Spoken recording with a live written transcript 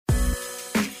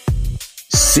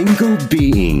Single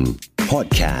Being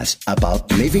Podcast about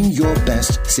living your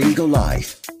best single life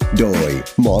โดย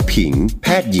หมอผิงแพ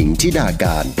ทย์หญิงธิดาก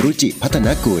ารรุจิพัฒน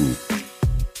กุล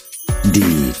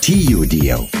ดีที่อยู่เดี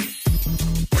ยว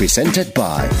Presented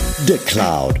by เดเคล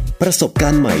ประสบกา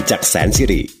รณ์ใหม่จากแสนสิ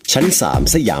ริชั้น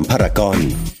3สยามพารากอน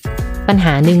ปัญห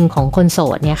าหนึ่งของคนโส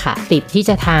ดเนี่ยค่ะติดที่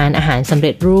จะทานอาหารสำเ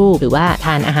ร็จรูปหรือว่าท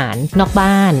านอาหารนอก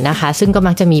บ้านนะคะซึ่งก็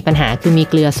มักจะมีปัญหาคือมี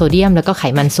เกลือโซเดียมแล้วก็ไข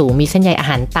มันสูงมีเส้นใยอา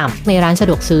หารต่ำในร้านสะ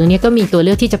ดวกซื้อเนี่ยก็มีตัวเ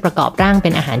ลือกที่จะประกอบร่างเป็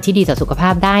นอาหารที่ดีต่อสุขภา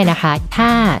พได้นะคะถ้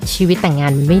าชีวิตแต่งงา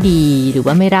นมันไม่ดีหรือ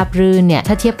ว่าไม่ราบรื่นเนี่ย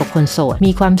ถ้าเทียบกับคนโสด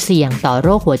มีความเสี่ยงต่อโร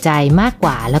คหัวใจมากก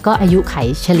ว่าแล้วก็อายุไข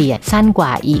เฉลี่ยสั้นกว่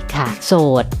าอีกค่ะโส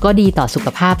ดก็ดีต่อสุข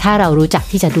ภาพถ้าเรารู้จัก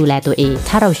ที่จะดูแลตัวเอง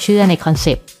ถ้าเราเชื่อในคอนเซ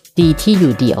ปต์ดีที่อ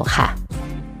ยู่เดี่ยวค่ะ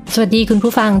สวัสดีคุณ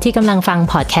ผู้ฟังที่กำลังฟัง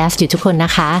พอดแคสต์อยู่ทุกคนน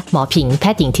ะคะหมอผิงแพ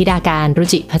ทย์หญิงธิดาการรุ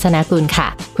จิพัฒนกุลค่ะ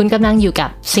คุณกำลังอยู่กับ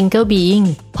Single Being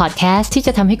พอดแคสต์ที่จ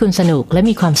ะทำให้คุณสนุกและ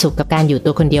มีความสุขกับการอยู่ตั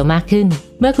วคนเดียวมากขึ้น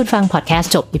เมื่อคุณฟังพอดแคส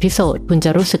ต์จบอีพิโซดคุณจะ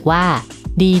รู้สึกว่า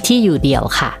ดีที่อยู่เดี่ยว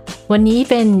ค่ะวันนี้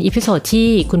เป็นอีพิโซดที่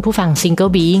คุณผู้ฟัง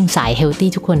Single Being สาย Healthy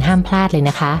ทุกคนห้ามพลาดเลย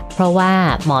นะคะเพราะว่า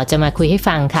หมอจะมาคุยให้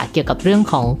ฟังค่ะเกี่ยวกับเรื่อง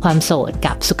ของความโสด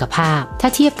กับสุขภาพถ้า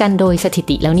เทียบกันโดยสถิ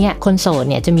ติแล้วเนี่ยคนโสด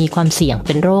เนี่ยจะมีความเสี่ยงเ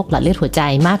ป็นโรคหลอดเลือดหัวใจ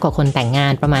มากกว่าคนแต่งงา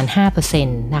นประมาณ 5% น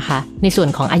ะคะในส่วน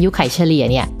ของอายุไขเฉลี่ย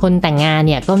เนี่ยคนแต่งงานเ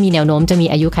นี่ยก็มีแนวโน้มจะมี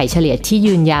อายุไขเฉลี่ยที่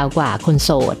ยืนยาวกว่าคนโส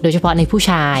ดโดยเฉพาะในผู้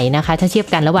ชายนะคะถ้าเทียบ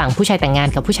กันระหว่างผู้ชายแต่งงาน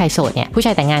กับผู้ชายโสดเนี่ยผู้ช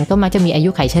ายแต่งงานก็มักจะมีอายุ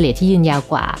ไขเฉลี่ยที่ยืนยาว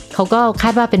กว่าเขาก็คา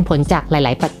ดว่าเป็นผลจากหล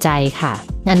ายๆปัจจัยค่ะ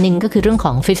อันนึงก็คือเรื่องข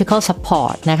อง physical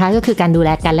support นะคะก็คือการดูแล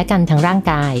กันและกันทางร่าง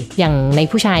กายอย่างใน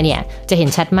ผู้ชายเนี่ยจะเห็น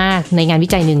ชัดมากในงานวิ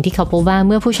จัยหนึ่งที่เขาพบว่าเ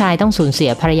มื่อผู้ชายต้องสูญเสี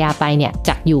ยภรรยาไปเนี่ยจ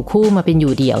ากอยู่คู่มาเป็นอ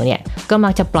ยู่เดี่ยวเนี่ยก็มั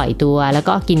กจะปล่อยตัวแล้ว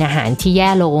ก็กินอาหารที่แย่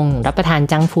ลงรับประทาน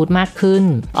จังก์ฟู้ดมากขึ้น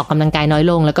ออกกำลังกายน้อย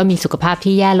ลงแล้วก็มีสุขภาพ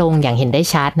ที่แย่ลงอย่างเห็นได้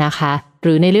ชัดนะคะห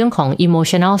รือในเรื่องของ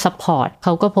emotional support เข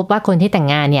าก็พบว่าคนที่แต่ง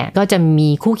งานเนี่ยก็จะมี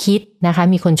คู่คิดนะคะ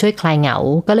มีคนช่วยคลายเหงา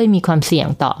ก็เลยมีความเสี่ยง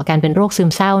ต่อการเป็นโรคซึม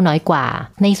เศร้าน้อยกว่า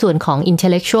ในส่วนของ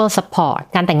intellectual support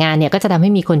การแต่งงานเนี่ยก็จะทำใ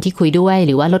ห้มีคนที่คุยด้วยห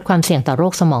รือว่าลดความเสี่ยงต่อโร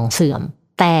คสมองเสื่อม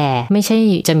แต่ไม่ใช่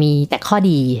จะมีแต่ข้อ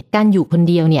ดีการอยู่คน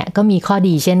เดียวเนี่ยก็มีข้อ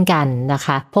ดีเช่นกันนะค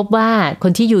ะพบว่าค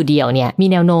นที่อยู่เดี่ยวเนี่ยมี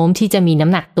แนวโน้มที่จะมีน้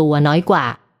ำหนักตัวน้อยกว่า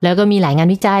แล้วก็มีหลายงาน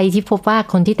วิจัยที่พบว่า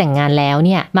คนที่แต่งงานแล้วเ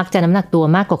นี่ยมักจะน้ำหนักตัว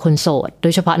มากกว่าคนโสดโด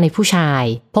ยเฉพาะในผู้ชาย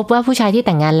พบว่าผู้ชายที่แ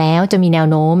ต่งงานแล้วจะมีแนว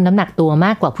โน้มน้ำหนักตัวม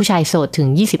ากกว่าผู้ชายโสดถึง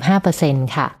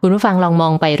 25% ค่ะคุณผู้ฟังลองมอ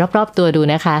งไปรอบๆตัวดู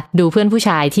นะคะดูเพื่อนผู้ช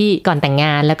ายที่ก่อนแต่งง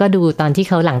านแล้วก็ดูตอนที่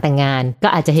เขาหลังแต่งงานก็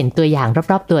อาจจะเห็นตัวอย่าง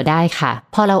รอบๆตัวได้ค่ะ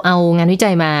พอเราเอางานวิจั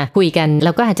ยมาคุยกันเร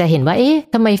าก็อาจจะเห็นว่าเอ๊ะ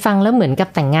ทำไมฟังแล้วเหมือนกับ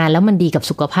แต่งงานแล้วมันดีกับ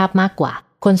สุขภาพมากกว่า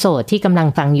คนโสดที่กำลัง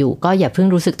ฟังอยู่ก็อย่าเพิ่ง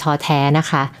รู้สึกท้อแท้นะ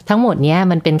คะทั้งหมดเนี้ย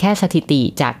มันเป็นแค่สถิติ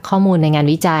จากข้อมูลในงาน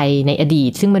วิจัยในอดี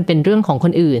ตซึ่งมันเป็นเรื่องของค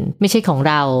นอื่นไม่ใช่ของ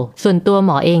เราส่วนตัวห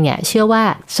มอเองเนี่ยเชื่อว่า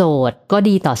โสดก็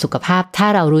ดีต่อสุขภาพถ้า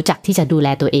เรารู้จักที่จะดูแล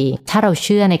ตัวเองถ้าเราเ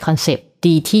ชื่อในคอนเซปต์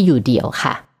ดีที่อยู่เดี่ยว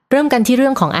ค่ะเริ่มกันที่เรื่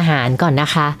องของอาหารก่อนนะ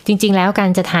คะจริงๆแล้วการ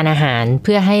จะทานอาหารเ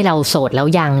พื่อให้เราโสดแล้ว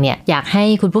ยังเนี่ยอยากให้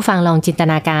คุณผู้ฟังลองจินต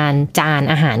นาการจาน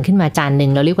อาหารขึ้นมาจานนึ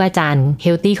งเราเรียกว่าจานเฮ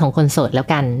ลตี้ของคนโสดแล้ว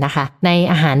กันนะคะใน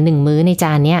อาหาร1มื้อในจ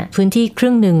านเนี้ยพื้นที่ค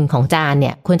รึ่งนึงของจานเ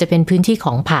นี่ยควรจะเป็นพื้นที่ข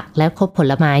องผักและครบผ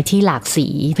ลไม้ที่หลากสี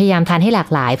พยายามทานให้หลาก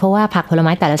หลายเพราะว่าผักผลไ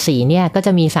ม้แต่ละสีเนี่ยก็จ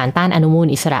ะมีสารต้านอนุมูล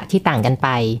อิสระที่ต่างกันไป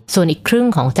ส่วนอีกครึ่ง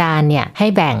ของจานเนี่ยให้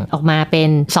แบ่งออกมาเป็น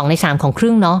2ใน3ของค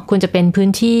รึ่งเนาะควรจะเป็นพื้น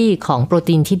ที่ของโปร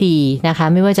ตีนที่ดีนะคะ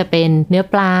ไม่ว่าจะเป็นเนื้อ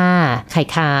ปลาไข่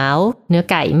ขาวเนื้อ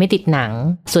ไก่ไม่ติดหนัง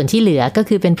ส่วนที่เหลือก็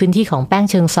คือเป็นพื้นที่ของแป้ง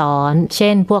เชิงซ้อนเช่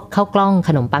นพวกข้าวกล้องข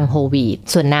นมปังโฮลวีต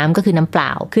ส่วนน้ำก็คือน้ำเปล่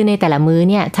าคือในแต่ละมื้อ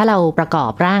เนี่ยถ้าเราประกอ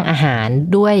บร่างอาหาร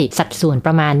ด้วยสัดส่วนป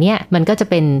ระมาณเนี้ยมันก็จะ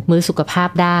เป็นมื้อสุขภาพ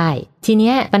ได้ทีเ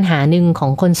นี้ยปัญหาหนึ่งขอ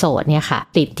งคนโสดเนี่ยค่ะ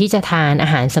ติดที่จะทานอา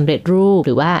หารสำเร็จรูปห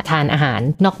รือว่าทานอาหาร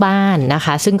นอกบ้านนะค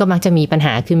ะซึ่งก็มักจะมีปัญห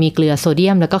าคือมีเกลือโซเดี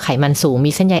ยมแล้วก็ไขมันสูง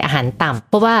มีเส้นใยอาหารต่ำ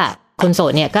เพราะว่าคนโส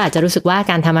ดเนี่ยก็อาจจะรู้สึกว่า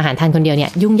การทำอาหารทานคนเดียวเนี่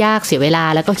ยยุ่งยากเสียเวลา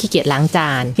แล้วก็ขี้เกียจล้างจ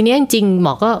านทีนี้จริงๆหม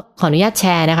อก็ขออนุญาตแช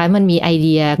ร์นะคะมันมีไอเ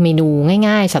ดียเมนู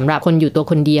ง่ายๆสำหรับคนอยู่ตัว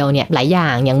คนเดียวเนี่ยหลายอย่า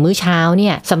งมื้อเช้าเนี่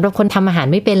ยสำหรับคนทำอาหาร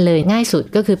ไม่เป็นเลยง่ายสุด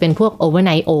ก็คือเป็นพวกโอเวอร์ไ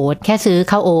นท์โอ๊ตแค่ซื้อ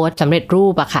ข้าวโอ๊ตสำเร็จรู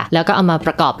ปอะค่ะแล้วก็เอามาป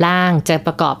ระกอบร่างจะป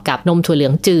ระกอบกับนมถั่วเหลื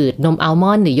องจืดนมอัลม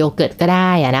อนด์หรือโยเกิร์ตก็ไ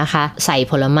ด้อะนะคะใส่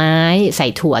ผลไม้ใส่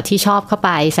ถั่วที่ชอบเข้าไป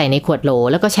ใส่ในขวดโหล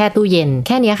แล้วก็แช่ตู้เย็นแ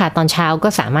ค่นี้ค่ะตอนเช้าก็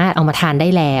สามารถเอามาทานได้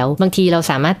แล้วบางทีเรา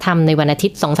สามารถทำในวันอาทิ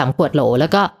ตย์2-3 ขวดโหลแล้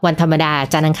วก็วันธรรมดา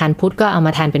จันทร์อังคารพุธก็เอาม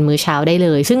าทานเป็นมื้อเช้าได้เล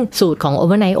ยซึ่งสูตรของ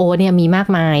Overnight Oats เนี่ยมีมาก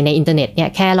มายในอินเทอร์เน็ตเนี่ย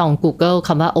แค่ลอง Google ค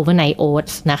ำว่า Overnight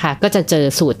Oats นะคะก็จะเจอ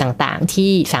สูตรต่างๆ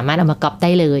ที่สามารถเอามาก๊อปไ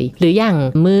ด้เลยหรืออย่าง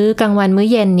มื้อกลางวันมื้อ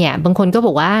เย็นเนี่ยบางคนก็บ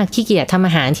อกว่าขี้เกียจทำอ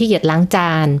าหารขี้เกียจล้างจ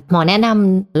านหมอแนะน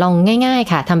ำลองง่าย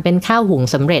ๆค่ะทำเป็นข้าวหุง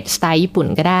สำเร็จสไตล์ญี่ปุ่น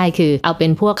ก็ได้คือเอาเป็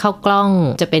นพวกข้าวกล้อง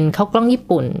จะเป็นข้าวกล้องญี่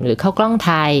ปุ่นหรือข้าวกล้องไ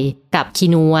ทย กับคี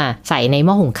นัวใส่ในห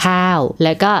ม้อหุงข้าวแ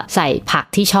ล้วก็ใส่ผัก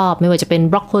ที่ชอบไม่ว่าจะเป็น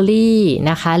บรอกโคลี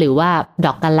นะคะหรือว่าด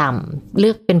อกกระหล่ำเลื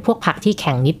อกเป็นพวกผักที่แ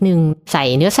ข็งนิดนึงใส่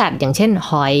เนื้อสัตว์อย่างเช่น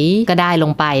หอยก็ได้ล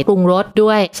งไปปรุงรส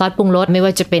ด้วยซอสปรุงรสไม่ว่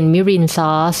าจะเป็นมิรินซ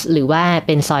อสหรือว่าเ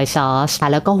ป็นซอยซอส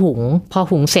แล้วก็หุงพอ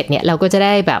หุงเสร็จเนี่ยเราก็จะไ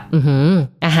ด้แบบ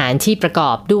อาหารที่ประก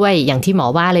อบด้วยอย่างที่หมอ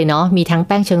ว่าเลยเนาะมีทั้งแ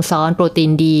ป้งเชิงซ้อนโปรตี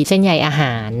นดีเส้นใยอาห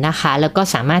ารนะคะแล้วก็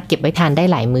สามารถเก็บไว้ทานได้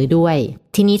หลายมื้อด้วย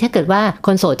ทีนี้ถ้าเกิดว่าค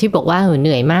นโสดที่บอกว่าเห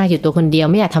นื่อยมากอยู่ตัวคนเดียว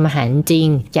ไม่อยากทำอาหารจริง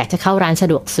อยากจะเข้าร้านสะ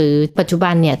ดวกซื้อปัจจุบั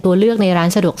นเนี่ยตัวเลือกในร้าน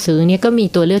สะดวกซื้อเนี่ยก็มี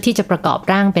ตัวเลือกที่จะประกอบ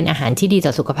ร่างเป็นอาหารที่ดีต่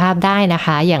อสุขภาพได้นะค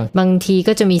ะอย่างบางที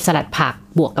ก็จะมีสลัดผัก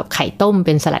บวกกับไข่ต้มเ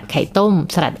ป็นสลัดไข่ต้ม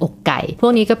สลัดอกไก่พว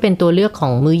กนี้ก็เป็นตัวเลือกขอ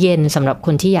งมื้อเย็นสำหรับค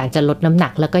นที่อยากจะลดน้ำหนั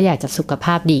กแล้วก็อยากจะสุขภ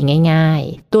าพดีง่าย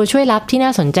ๆตัวช่วยลับที่น่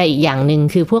าสนใจอีกอย่างนึง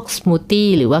คือพวกสมูทตี้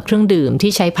หรือว่าเครื่องดื่ม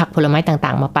ที่ใช้ผักผลไม้ต่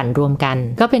างๆมาปั่นรวมกัน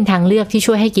ก็เป็นทางเลือกที่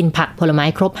ช่วยให้กินผักผลไม้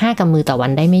ครบ5 กำมือต่อวั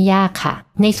นได้ไม่ยากค่ะ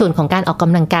ในส่วนของการออกก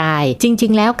ำลังกายจริ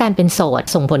งๆแล้วการเป็นโสด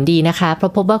ส่งผลดีนะคะเพรา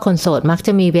ะพบว่าคนโสดมักจ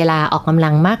ะมีเวลาออกกำลั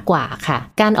งมากกว่าค่ะ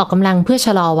การออกกำลังเพื่อช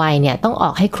ะลอวัยเนี่ยต้องอ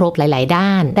อกให้ครบหลายๆด้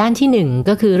านที่1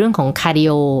ก็คือเรื่องของคาร์ดิโ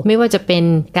อไม่ว่าจะเป็น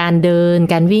การเดิน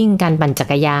การวิ่งการปั่นจั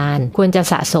กรยานควรจะ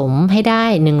สะสมให้ได้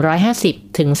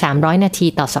150 ถึง 300 นาที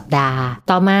ต่อสัปดาห์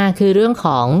ต่อมาคือเรื่องข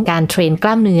องการเทรนก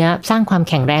ล้ามเนื้อสร้างความ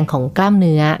แข็งแรงของกล้ามเ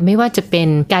นื้อไม่ว่าจะเป็น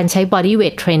การใช้ body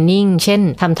weight training เช่น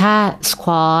ทำท่า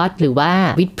squat หรือว่า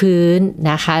วิดพื้น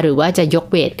นะคะหรือว่าจะยก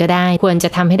เวทก็ได้ควรจะ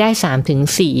ทำให้ได้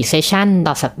 3-4 เซสชั่น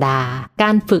ต่อสัปดาห์ก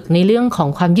ารฝึกในเรื่องของ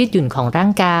ความยืดหยุ่นของร่า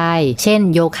งกายเช่น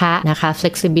โยคะนะคะ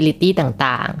flexibility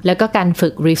ต่างๆแล้วก็การฝึ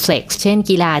ก reflex เช่น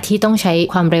กีฬาที่ต้องใช้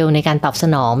ความเร็วในการตอบส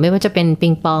นองไม่ว่าจะเป็นปิ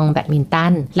งปองแบดมินตั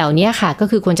นเหล่านี้ค่ะก็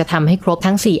คือควรจะทำให้ครบ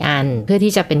ทั้ง4 อันเพื่อ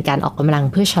ที่จะเป็นการออกกำลัง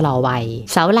เพื่อชะลอวัย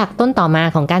เสาหลักต้นต่อมา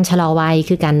ของการชะลอวัย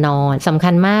คือการนอนสำ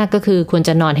คัญมากก็คือควรจ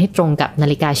ะนอนให้ตรงกับนา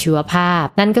ฬิกาชีวภาพ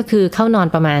นั่นก็คือเข้านอน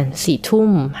ประมาณ 4 ทุ่ม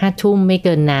 5 ทุ่มไม่เ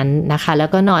กินนั้นนะคะแล้ว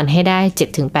ก็นอนให้ได้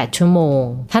 7-8 ชั่วโมง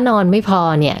ถ้านอนไม่พอ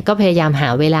เนี่ยก็พยายามหา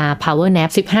เวลา power nap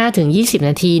 15-20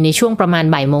 นาทีในช่วงประมาณ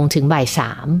บ่ายโมงถึงบ่าย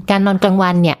 3การนอนกลางวั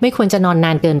นเนี่ยไม่ควรจะนอนน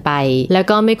านเกินไปแล้ว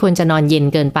ก็ไม่ควรจะนอนเย็น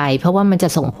เกินไปเพราะว่ามันจะ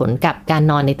ส่งผลกับการ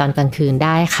นอนในตอนกลางคืนไ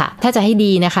ด้ค่ะถ้าจะให้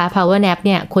ดีนะคะ power nap เ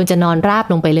นี่ยควรจะนอนราบ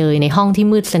ลงไปเลยในห้องที่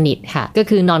มืดสนิทค่ะก็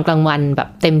คือนอนกลางวันแบบ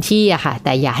เต็มที่อะค่ะแ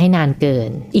ต่อย่าให้นานเกิน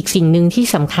อีกสิ่งหนึ่งที่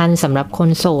สำคัญสำหรับคน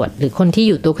โสดหรือคนที่อ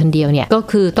ยู่ตัวคนเดียวเนี่ยก็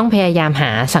คือต้องพยายามห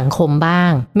าสังคมบ้า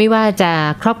งไม่ว่าจะ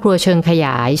ครอบครัวเชิงขย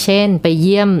ายเช่นไปเ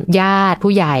ยี่ยมญาติ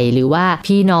ผู้ใหญ่หรือว่า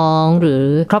พี่น้องหรือ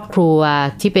ครอบครัว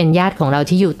ที่เป็นญาติของเรา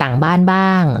ที่อยู่ต่างบ้านบ้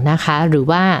างนะคะหรือ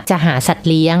ว่าจะหาสัตว์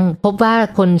เลี้ยงพบว่า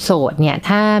คนโสดเนี่ย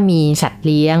ถ้ามีสัตว์เ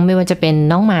ลี้ยงไม่ว่าจะเป็น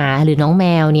น้องหมาหรือน้องแม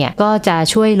วเนี่ยก็จะ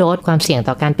ช่วยลดความเสี่ยง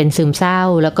ต่อการเป็นซึมเศร้า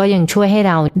แล้วก็ยังช่วยให้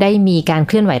เราได้มีการเ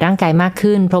คลื่อนไหวร่างกายมาก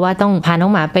ขึ้นเพราะว่าต้องพาน้อ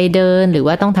งหมาไปเดินหรือ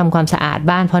ว่าต้องทำความสะอาด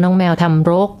บ้านเพราะน้องแมวทำ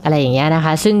รกอะไรอย่างเงี้ยนะค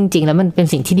ะซึ่งจริงแล้วมันเป็น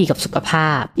สิ่งที่ดีกับสุขภา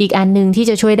พอีกอันนึงที่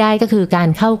จะช่วยได้ก็คือการ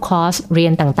เข้าคอร์สเรีย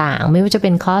นต่างๆไม่ว่าจะเป็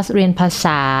นคอร์สเรียนภาษ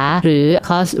าหรือค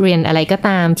อร์สเรียนอะไรก็ต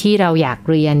ามที่เราอยาก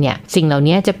เรียนเนี่ยสิ่งเหล่า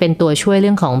นี้จะเป็นตัวช่วยเ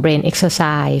รื่องของ brain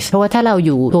exercise เพราะว่าถ้าเราอ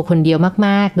ยู่ตัวคนเดียวม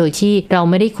ากๆโดยที่เรา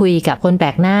ไม่ได้คุยกับคนแปล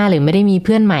กหน้าหรือไม่ได้มีเ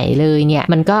พื่อนใหม่เลยเนี่ย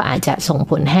มันก็อาจจะส่ง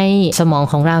ผลให้สมอง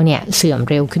ของเราเนี่ยเสื่อม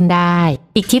เร็วขึ้นได้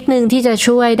อีกทิปนึงที่จะ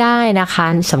ช่วยได้นะคะ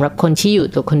สำหรับคนที่อยู่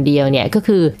ตัวคนเดียวเนี่ยก็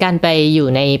คือการไปอยู่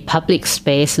ใน public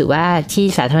space หรือว่าที่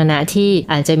สาธารณะที่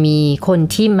อาจจะมีคน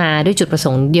ที่มาด้วยจุดประส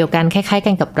งค์เดียวกันคล้ายๆ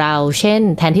กันกับเราเช่น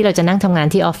แทนที่เราจะนั่งทำงาน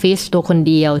ที่ออฟฟิศตัวคน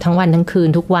เดียวทั้งวันทั้งคืน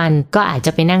ทุกวันก็อาจจ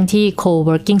ะไปนั่งที่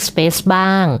co-working space บ้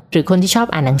างหรือคนที่ชอบ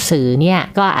อ่านหนังสือเนี่ย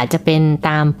ก็อาจจะเป็นต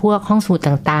ามพวกห้องสมุด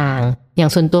ต่างๆอย่า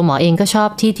งส่วนตัวหมอเองก็ชอบ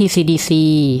ที่ TCDC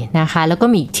นะคะแล้วก็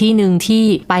มีอีกที่นึงที่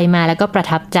ไปมาแล้วก็ประ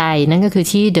ทับใจนั่นก็คือ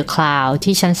ที่ The Cloud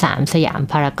ที่ชั้น3สยาม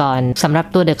พารากอนสำหรับ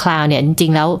ตัว The Cloud เนี่ยจริ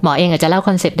งๆแล้วหมอเองอาจจะเล่าค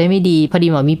อนเซปต์ได้ไม่ดีพอดี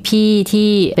หมอมีพี่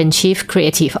ที่เป็น Chief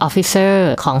Creative Officer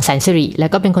ของแสนสิริแล้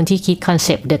วก็เป็นคนที่คิดคอนเซ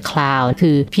ปต์ The Cloud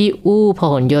คือพี่อู้พ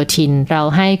หลโยธินเรา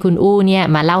ให้คุณอู้เนี่ย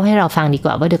มาเล่าให้เราฟังดีก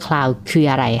ว่าว่า The Cloud คือ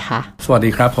อะไรคะสวัสดี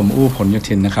ครับผมอู้พหลโย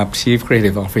ธินนะครับ Chief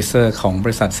Creative Officer ของบ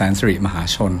ริษัทแสนสิริมหา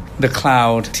ชน The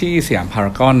Cloud ที่สยามพาร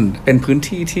ากอนเป็นพื้น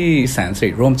ที่ที่แสนสิริ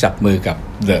ร่วมจับมือกับ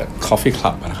The Coffee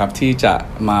Club นะครับที่จะ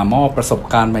มามอบประสบ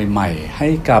การณ์ใหม่ๆให้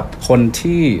กับคน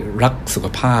ที่รักสุข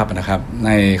ภาพนะครับใ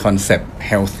นคอนเซปต์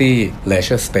Healthy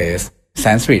Leisure Space แส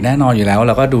นสิริแน่นอนอยู่แล้วเ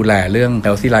ราก็ดูแลเรื่อง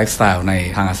Healthy Lifestyle ใน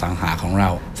ทางอสังหาของเรา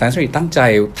แสนสิริตั้งใจ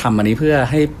ทำอันนี้เพื่อ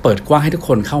ให้เปิดกว้างให้ทุกค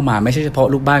นเข้ามาไม่ใช่เฉพาะ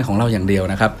ลูกบ้านของเราอย่างเดียว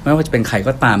นะครับไม่ว่าจะเป็นใคร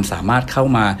ก็ตามสามารถเข้า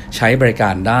มาใช้บริกา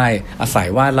รได้อาศัย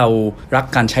ว่าเรารัก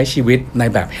การใช้ชีวิตใน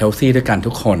แบบ Healthy ด้วยกัน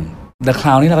ทุกคน The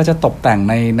Cloud นี่เราก็จะตกแต่ง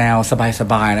ในแนวส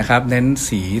บายๆนะครับเน้น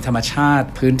สีธรรมชาติ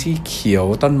พื้นที่เขียว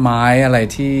ต้นไม้อะไร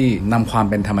ที่นำความ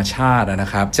เป็นธรรมชาติน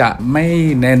ะครับจะไม่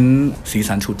เน้นสี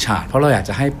สันฉูดฉาดเพราะเราอยาก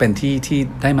จะให้เป็นที่ที่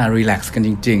ได้มารีแลกซ์กันจ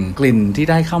ริงๆกลิ่นที่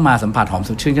ได้เข้ามาสัมผัสหอมส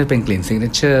ดชื่นก็เป็นกลิ่นซิกเน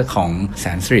เจอร์ของแส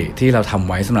นสิริที่เราทำ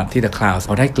ไว้สำหรับที่ The Cloud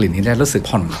พอได้กลิ่นนี้ได้รู้สึก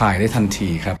ผ่อนคลายได้ทัน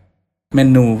ทีครับเม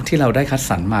นูที่เราได้คัด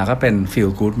สรรมาก็เป็น feel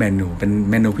good เมนูเป็น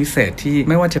เมนูพิเศษที่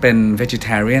ไม่ว่าจะเป็น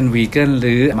vegetarian vegan ห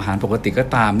รืออาหารปกติก็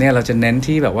ตามเนี่ยเราจะเน้น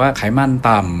ที่แบบว่าไขมัน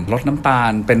ต่ำลดน้ำตา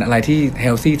ลเป็นอะไรที่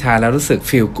healthy ทานแล้วรู้สึก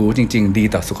feel good จริงๆดี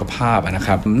ต่อสุขภาพนะค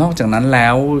รับนอกจากนั้นแล้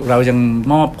วเรายัง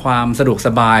มอบความสะดวกส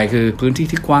บายคือพื้นที่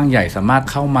ที่กว้างใหญ่สามารถ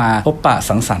เข้ามาพบปะ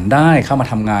สังสรรค์ได้เข้ามา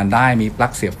ทำงานได้มีปลั๊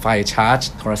กเสียบไฟชาร์จ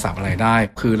โทรศัพท์อะไรได้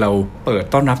คือเราเปิด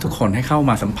ต้อนรับทุกคนให้เข้า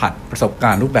มาสัมผัสประสบก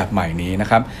ารณ์รูปแบบใหม่นี้นะ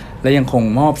ครับและยังคง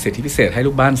มอบสิทธิพิเศษให้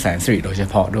ลูกบ้านแสนสิริโดยเฉ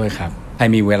พาะด้วยครับใคร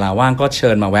มีเวลาว่างก็เชิ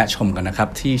ญมาแวะชมกันนะครับ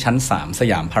ที่ชั้น3ส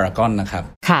ยามพารากอนนะครับ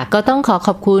ค่ะก็ต้องข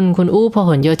อบคุณคุณอู้พห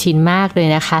ลโยธินมากเลย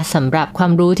นะคะสำหรับควา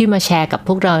มรู้ที่มาแชร์กับพ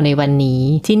วกเราในวันนี้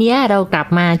ทีนี้เรากลับ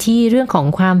มาที่เรื่องของ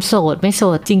ความโสดไม่โส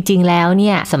ดจริงๆแล้วเ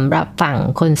นี่ยสำหรับฝั่ง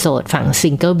คนโสดฝั่ง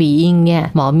single being เนี่ย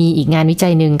หมอมีอีกงานวิจั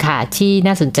ยนึงค่ะที่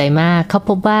น่าสนใจมากเขา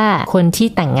พบว่าคนที่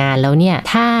แต่งงานแล้วเนี่ย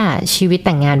ถ้าชีวิตแ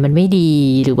ต่งงานมันไม่ดี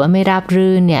หรือว่าไม่ราบ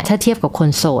รื่นเนี่ยถ้าเทียบกับคน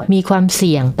โสดมีความเ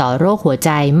สี่ยงต่อโรคหัวใ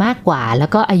จมากกว่าแล้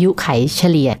วก็อายุไขเฉ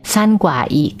ลี่ยสั้นกว่า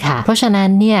อีกค่ะเพราะฉะนั้น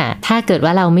เนี่ยถ้าเกิดว่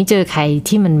าเราไม่เจอใคร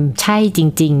ที่มันใช่จ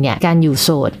ริงๆเนี่ยการอยู่โส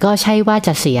ดก็ใช่ว่าจ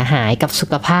ะเสียหายกับสุ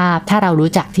ขภาพถ้าเรา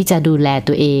รู้จักที่จะดูแล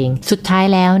ตัวเองสุดท้าย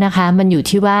แล้วนะคะมันอยู่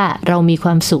ที่ว่าเรามีคว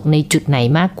ามสุขในจุดไหน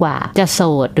มากกว่าจะโส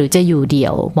ดหรือจะอยู่เดี่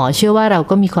ยวหมอเชื่อว่าเรา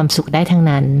ก็มีความสุขได้ทั้ง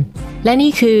นั้นและ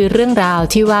นี่คือเรื่องราว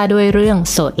ที่ว่าด้วยเรื่อง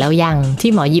โสดแล้วยัง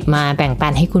ที่หมอหยิบมาแบ่งปั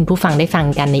นให้คุณผู้ฟังได้ฟัง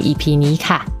กันใน EP นี้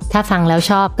ค่ะถ้าฟังแล้ว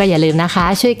ชอบก็อย่าลืมนะคะ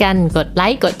ช่วยกันกดไล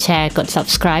ค์กดแชร์กด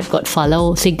subscribe กด follow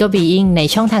Single Being ใน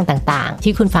ช่องทางต่างๆ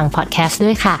ที่คุณฟังพอดแคสต์ด้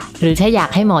วยค่ะหรือถ้าอยาก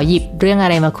ให้หมอหยิบเรื่องอะ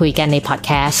ไรมาคุยกันในพอดแ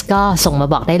คสต์ก็ส่งมา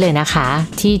บอกได้เลยนะคะ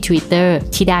ที่ Twitter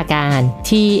ธิดาการ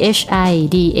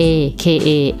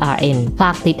THIDAKARN ฝ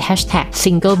ากติด hashtag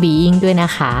Single Being ด้วยน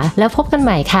ะคะแล้วพบกันให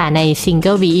ม่ค่ะใน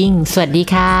Single Being สวัสดี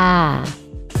ค่ะ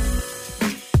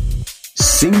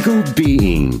Single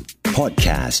Being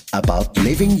Podcast about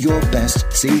living your best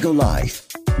single life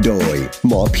โดย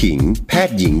หมอผิงแพท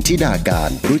ย์หญิงธิดาการ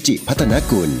รุจิพัฒน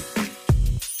กุล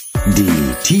ดี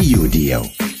ที่อยู่เดียว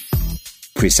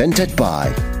Presented by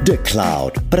The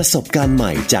Cloud ประสบการณ์ให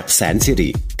ม่จากแสนสิริ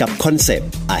กับคอนเซปต์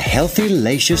A Healthy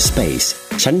Leisure Space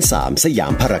ชั้น3สยา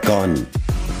มพารากอน